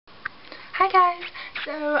guys,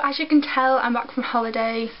 so as you can tell I'm back from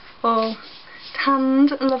holiday, all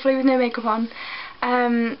tanned and lovely with no makeup on.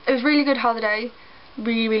 It was a really good holiday,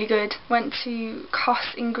 really good. Went to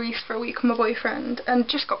Kos in Greece for a week with my boyfriend and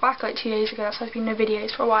just got back like 2 days ago, so I've been no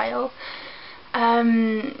videos for a while. I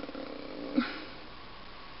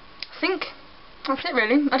think that's it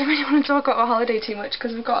really. I don't really want to talk about my holiday too much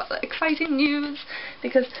because we've got like, exciting news,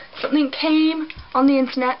 because something came on the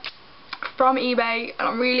internet from eBay and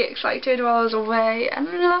I'm really excited while I was away, and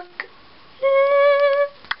look,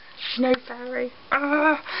 snow fairy.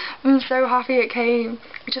 I'm so happy it came.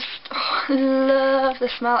 I love the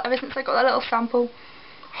smell. Ever since I got that little sample,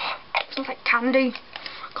 it smells like candy.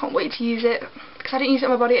 Can't wait to use it, because I don't use it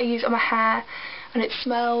on my body, I use it on my hair, and it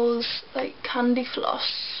smells like candy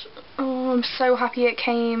floss. Oh, I'm so happy it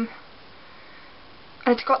came.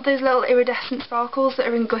 And it's got those little iridescent sparkles that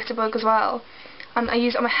are in Glitterbug as well. And I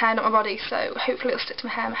use it on my hair, not my body, so hopefully it'll stick to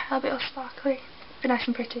my hair. My hair will be all sparkly. Be nice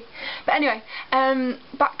and pretty. But anyway,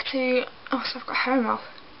 back to... oh, so I've got hair in my mouth.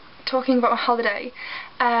 Talking about my holiday.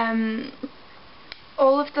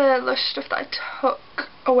 All of the Lush stuff that I took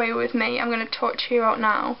away with me, I'm going to talk to you about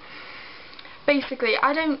now. Basically,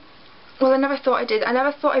 I never thought I did. I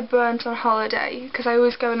never thought I burnt on holiday, because I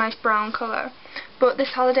always go a nice brown colour. But this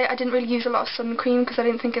holiday I didn't really use a lot of sun cream because I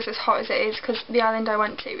didn't think it's as hot as it is, because the island I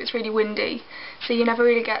went to was really windy, so you never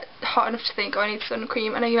really get hot enough to think, oh, I need sun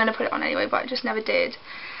cream. I know you're going to put it on anyway, but I just never did.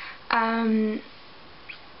 And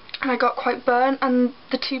I got quite burnt, and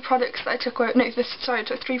the two products that I took away, I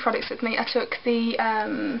took 3 products with me. I took the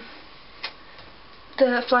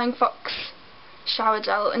Flying Fox shower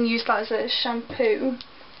gel and used that as a shampoo,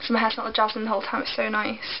 so my hair smelled like jasmine the whole time. It's so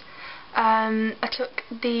nice. I took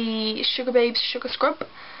the Sugar Babes Sugar Scrub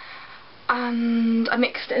and I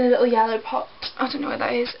mixed it in a little yellow pot. I don't know what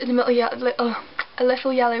that is. In a little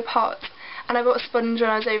yellow pot, and I bought a sponge when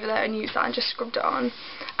I was over there and used that and just scrubbed it on.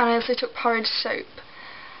 And I also took Porridge soap.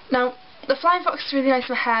 Now the Flying Fox is really nice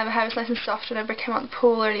on my hair. My hair was nice and soft whenever I came out of the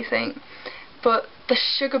pool or anything, but the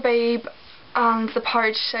Sugar Babe and the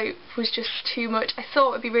Porridge soap was just too much. I thought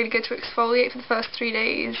it would be really good to exfoliate for the first 3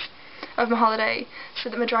 days of my holiday, so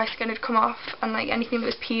that my dry skin would come off and like anything that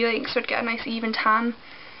was peeling, so I'd get a nice even tan.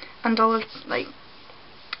 And all of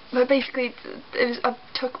but basically I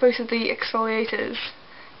took both of the exfoliators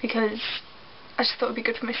because I just thought it would be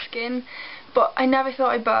good for my skin, but I never thought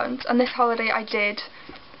I burnt, and this holiday I did.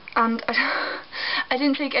 And I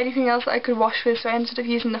didn't take anything else that I could wash with, so I ended up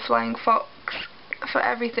using the Flying Fox for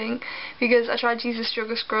everything, because I tried to use the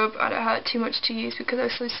Sugar Scrub and it hurt too much to use because I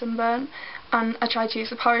was so sunburnt, and I tried to use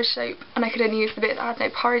the Porridge soap and I could only use the bit that had no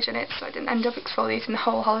porridge in it, so I didn't end up exfoliating the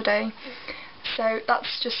whole holiday. So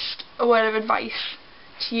that's just a word of advice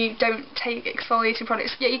to you: don't take exfoliating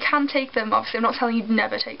products. Yeah, you can take them, obviously, I'm not telling you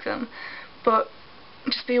never take them, but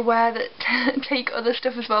just be aware that take other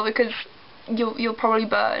stuff as well, because you'll probably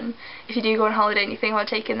burn if you do go on holiday and you think about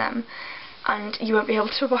taking them, and you won't be able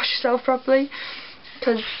to wash yourself properly,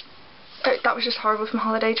 because that was just horrible from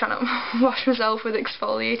holiday, trying to wash myself with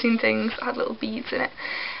exfoliating things that had little beads in it,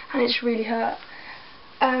 and it just really hurt.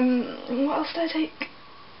 What else did I take?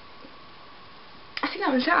 I think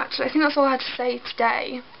that was it actually. I think that's all I had to say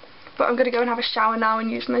today, but I'm going to go and have a shower now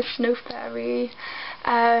and use my snow fairy.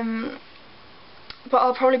 But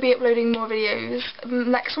I'll probably be uploading more videos.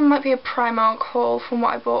 Next one might be a Primark haul from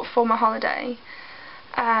what I bought for my holiday,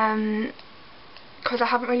 because I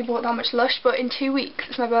haven't really bought that much Lush. But in 2 weeks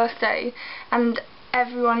it's my birthday, and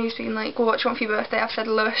everyone who's been like, well, what do you want for your birthday, I've said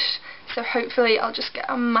Lush, so hopefully I'll just get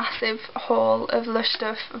a massive haul of Lush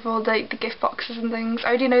stuff, of all the gift boxes and things. I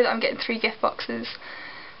already know that I'm getting 3 gift boxes,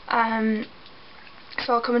 so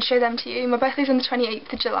I'll come and show them to you. My birthday's on the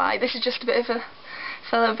 28th of July, this is just a bit of a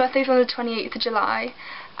filler. My birthday's on the 28th of July,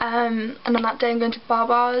 and on that day I'm going to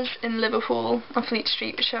Barbar's in Liverpool on Fleet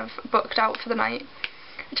Street, which I've booked out for the night,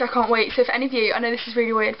 which I can't wait. So if any of you, I know this is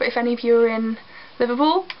really weird, but if any of you are in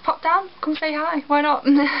Liverpool, pop down, come say hi, why not?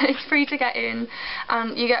 It's free to get in,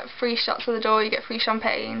 and you get free shots at the door, you get free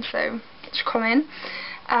champagne, so just come in.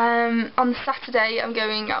 On Saturday I'm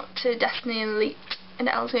going out to Destiny and Elite in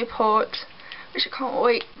Ellesmere Port, which I can't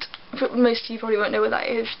wait. But most of you probably won't know where that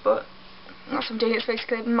is, but that's what I'm doing. It's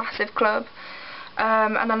basically a massive club.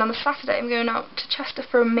 And then on the Saturday I'm going out to Chester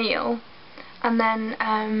for a meal, and then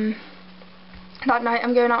that night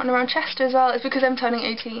I'm going out and around Chester as well. It's because I'm turning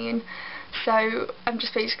 18, so I'm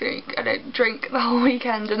just basically going to drink the whole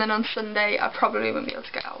weekend, and then on Sunday I probably won't be able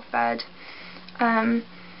to get out of bed.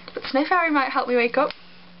 But Snow Fairy might help me wake up,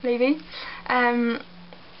 maybe.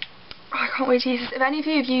 I can't wait to use this. If any of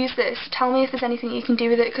you have used this, tell me if there's anything you can do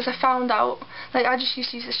with it, because I found out, like, I just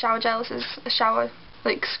used to use the shower gels as a shower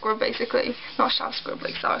like scrub basically, not shower scrub,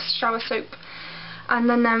 like shower soap. And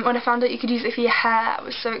then when I found out you could use it for your hair, I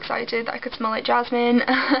was so excited that I could smell like jasmine.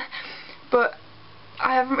 But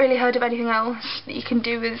I haven't really heard of anything else that you can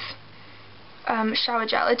do with shower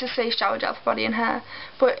gel. It does say shower gel for body and hair,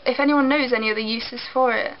 but if anyone knows any other uses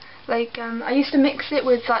for it, like I used to mix it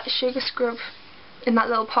with that sugar scrub in that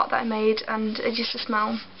little pot that I made, and it used to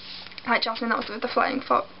smell like jasmine. That was with the flying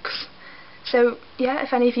fox. So yeah,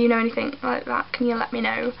 if any of you know anything like that, can you let me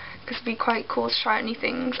know, because it'd be quite cool to try new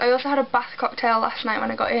things. I also had a bath cocktail last night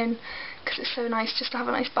when I got in, because it's so nice just to have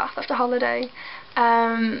a nice bath after holiday.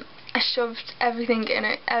 I shoved everything in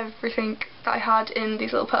it, everything that I had in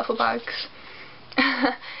these little purple bags.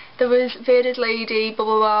 There was Bearded Lady,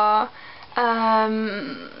 Bubble Bar,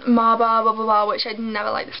 Marbar Bubble Bar, which I'd never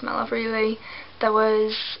liked the smell of really. There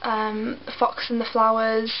was Fox and the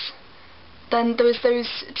Flowers. Then there was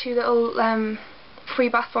those two little free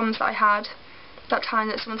bath bombs that I had that time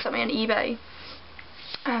that someone sent me on eBay.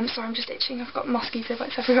 Sorry, I'm just itching, I've got mosquito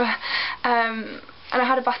bites everywhere. And I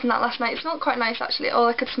had a bath in that last night. It smelled quite nice actually. All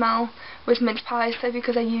I could smell was mince pies, so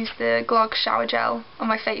because I used the Glog shower gel on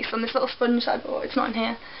my face on this little sponge that I bought. It's not in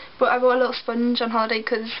here, but I bought a little sponge on holiday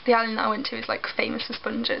because the island that I went to is like famous for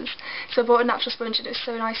sponges. So I bought a natural sponge and it was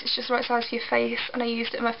so nice. It's just the right size for your face, and I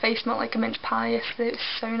used it and my face smelled like a mince pie yesterday. It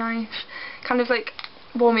was so nice. Kind of like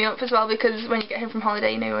warmed me up as well, because when you get home from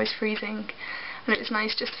holiday you know you're always freezing. And it was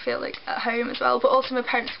nice just to feel like at home as well. But also my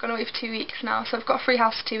parents have gone away for 2 weeks now, so I've got a free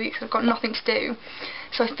house for 2 weeks, I've got nothing to do.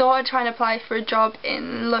 So I thought I'd try and apply for a job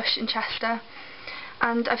in Lush in Chester,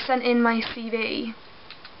 and I've sent in my CV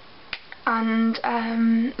and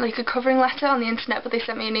like a covering letter on the internet, but they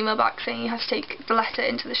sent me an email back saying you have to take the letter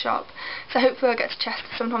into the shop. So hopefully I'll get to Chester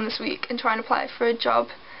sometime this week and try and apply for a job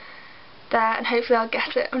there, and hopefully I'll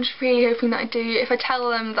get it. I'm just really hoping that I do. If I tell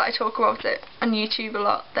them that I talk about it on YouTube a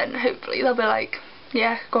lot, then hopefully they'll be like,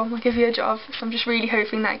 yeah, go on, we'll give you a job. So I'm just really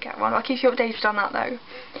hoping that I get one. I'll keep you updated on that though.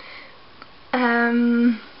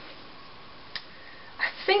 I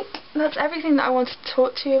think that's everything that I wanted to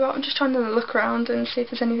talk to you about. I'm just trying to look around and see if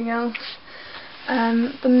there's anything else.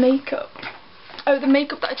 The makeup. Oh, the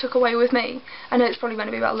makeup that I took away with me. I know it's probably going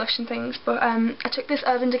to be about Lush and things, but I took this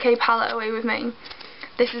Urban Decay palette away with me.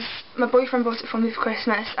 This is, my boyfriend bought it for me for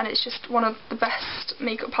Christmas, and it's just one of the best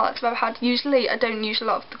makeup palettes I've ever had. Usually I don't use a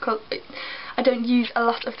lot of the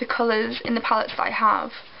colours in the palettes that I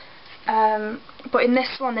have. But in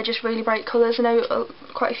this one they're just really bright colours. I know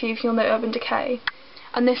quite a few of you will know Urban Decay.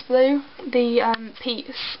 And this blue, the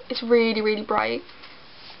piece, is really, really bright.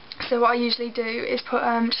 So what I usually do is put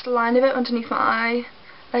just a line of it underneath my eye,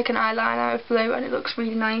 like an eyeliner of blue, and it looks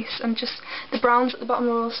really nice. And just the browns at the bottom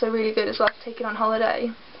are also really good as well to take it on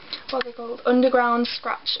holiday. What are they called? Underground,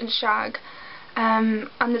 Scratch and Shag. And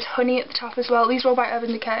there's Honey at the top as well. These are all by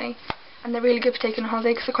Urban Decay, and they're really good for taking on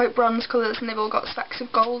holiday because they're quite bronze colours and they've all got specks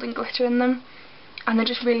of gold and glitter in them. And they're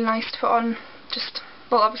just really nice to put on, just,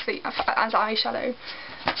 well, obviously as eyeshadow.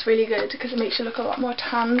 It's really good because it makes you look a lot more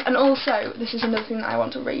tan. And also, this is another thing that I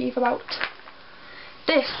want to rave about.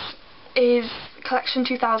 This is Collection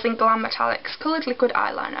 2000 Glam Metallics Coloured Liquid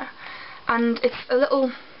Eyeliner, and it's a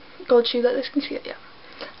little gold tube like this. Can you see it? Yeah,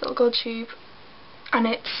 little gold tube, and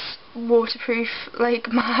it's waterproof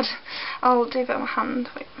like mad. I'll do it on my hand.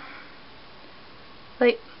 Wait.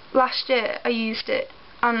 Like last year I used it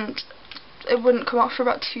and it wouldn't come off for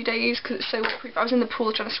about 2 days because it's so waterproof. I was in the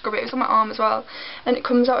pool trying to scrub it. It was on my arm as well, and it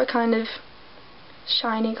comes out a kind of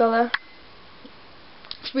shiny colour.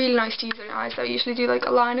 It's really nice to use on your eyes though. I usually do like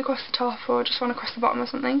a line across the top or just one across the bottom or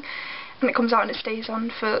something, and it comes out and it stays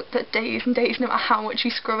on for days and days no matter how much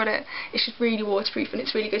you scrub at it. It's just really waterproof and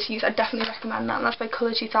it's really good to use. I definitely recommend that, and that's by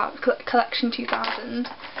Collection 2000.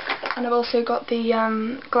 And I've also got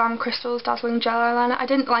the Glam Crystals Dazzling Gel Eyeliner. I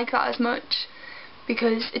didn't like that as much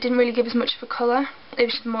because it didn't really give as much of a colour. It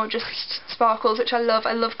was more just sparkles, which I love.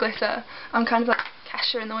 I love glitter. I'm kind of like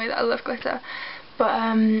Kesha in the way that I love glitter, but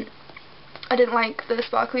I didn't like the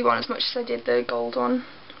sparkly one as much as I did the gold one.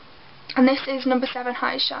 And this is number 7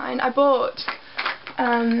 High Shine. I bought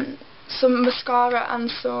some mascara and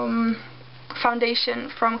some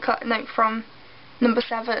foundation from number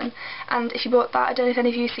 7, and if you bought that, I don't know if any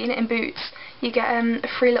of you have seen it in Boots, you get a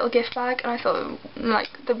free little gift bag, and I thought like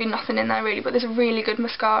there'd be nothing in there really, but there's a really good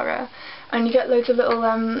mascara, and you get loads of little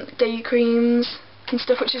day creams and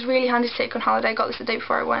stuff, which is really handy to take on holiday. I got this the day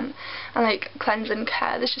before I went, and like cleanse and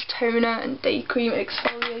care. There's just toner and day cream and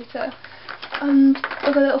exfoliator and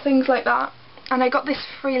other little things like that. And I got this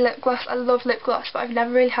free lip gloss. I love lip gloss, but I've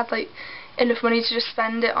never really had like enough money to just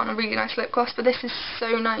spend it on a really nice lip gloss, but this is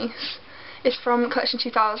so nice. It's from collection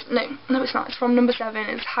 2000. No, it's not. It's from number 7.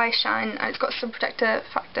 It's High Shine, and it's got Sun Protector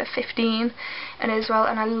Factor 15 in it as well.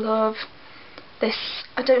 And I love this.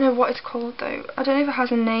 I don't know what it's called though. I don't know if it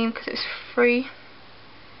has a name because it was free.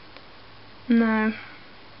 No.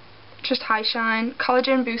 Just High Shine.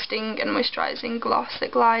 Collagen boosting and moisturising gloss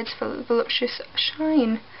that glides for voluptuous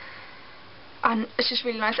shine. And it's just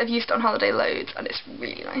really nice. I've used it on holiday loads and it's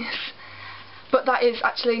really nice. But that is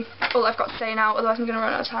actually all I've got to say now, otherwise I'm going to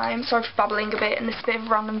run out of time. Sorry for babbling a bit in this bit of a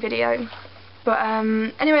random video. But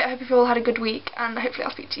anyway, I hope you've all had a good week, and hopefully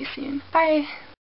I'll speak to you soon. Bye!